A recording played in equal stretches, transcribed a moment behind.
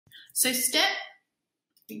So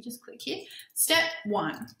we just click here. Step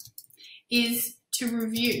 1 is to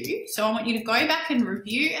review. So I want you to go back and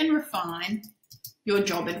review and refine your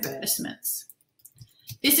job advertisements.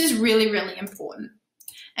 This is really, really important.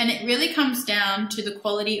 And it really comes down to the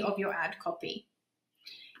quality of your ad copy.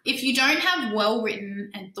 If you don't have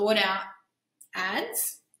well-written and thought-out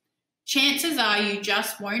ads, chances are you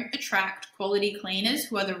just won't attract quality cleaners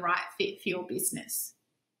who are the right fit for your business.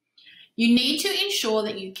 You need to ensure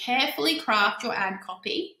that you carefully craft your ad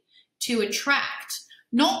copy to attract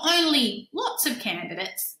not only lots of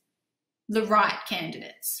candidates, the right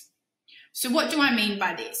candidates. So what do I mean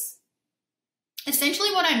by this?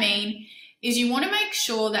 Essentially what I mean is you want to make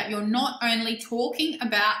sure that you're not only talking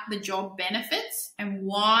about the job benefits and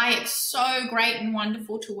why it's so great and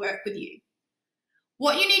wonderful to work with you.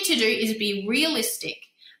 What you need to do is be realistic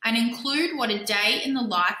and include what a day in the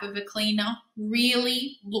life of a cleaner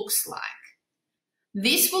really looks like.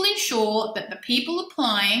 This will ensure that the people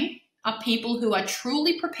applying are people who are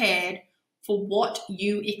truly prepared for what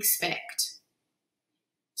you expect.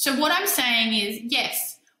 So what I'm saying is,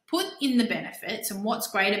 yes, put in the benefits and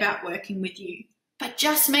what's great about working with you, but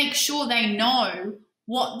just make sure they know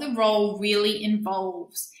what the role really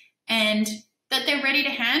involves and that they're ready to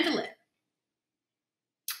handle it.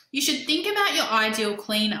 You should think about your ideal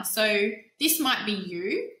cleaner. So this might be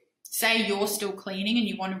you. Say you're still cleaning and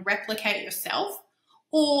you want to replicate yourself,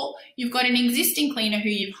 or you've got an existing cleaner who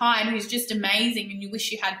you've hired who's just amazing and you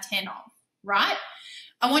wish you had 10 of, right?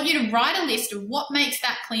 I want you to write a list of what makes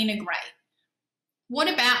that cleaner great.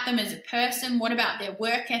 What about them as a person? What about their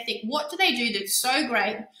work ethic? What do they do that's so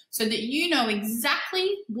great so that you know exactly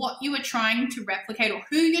what you are trying to replicate or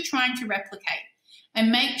who you're trying to replicate? And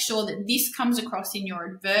make sure that this comes across in your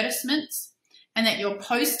advertisements and that you're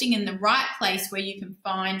posting in the right place where you can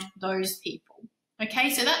find those people. Okay,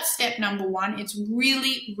 so that's step number 1. It's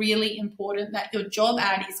really, really important that your job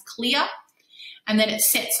ad is clear and that it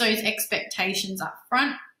sets those expectations up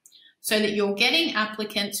front so that you're getting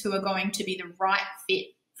applicants who are going to be the right fit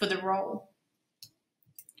for the role.